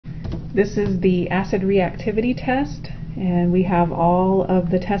This is the acid reactivity test, and we have all of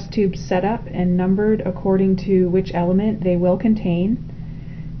the test tubes set up and numbered according to which element they will contain.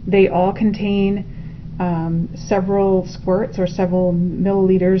 They all contain several squirts or several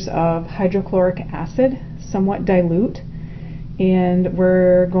milliliters of hydrochloric acid, somewhat dilute, and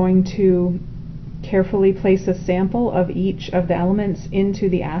we're going to carefully place a sample of each of the elements into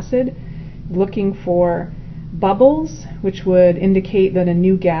the acid, looking for bubbles, which would indicate that a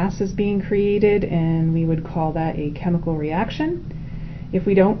new gas is being created, and we would call that a chemical reaction. If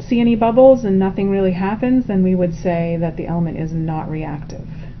we don't see any bubbles and nothing really happens, then we would say that the element is not reactive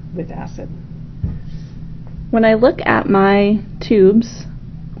with acid. When I look at my tubes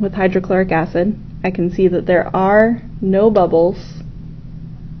with hydrochloric acid, I can see that there are no bubbles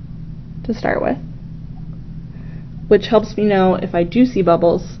to start with, which helps me know if I do see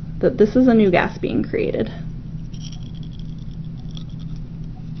bubbles that this is a new gas being created.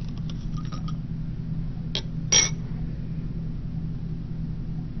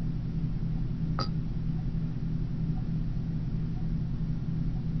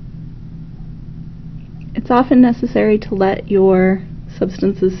 It's often necessary to let your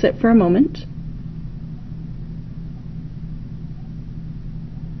substances sit for a moment.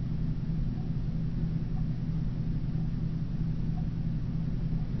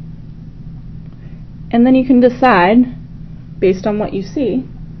 And then you can decide, based on what you see,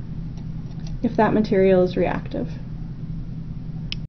 if that material is reactive.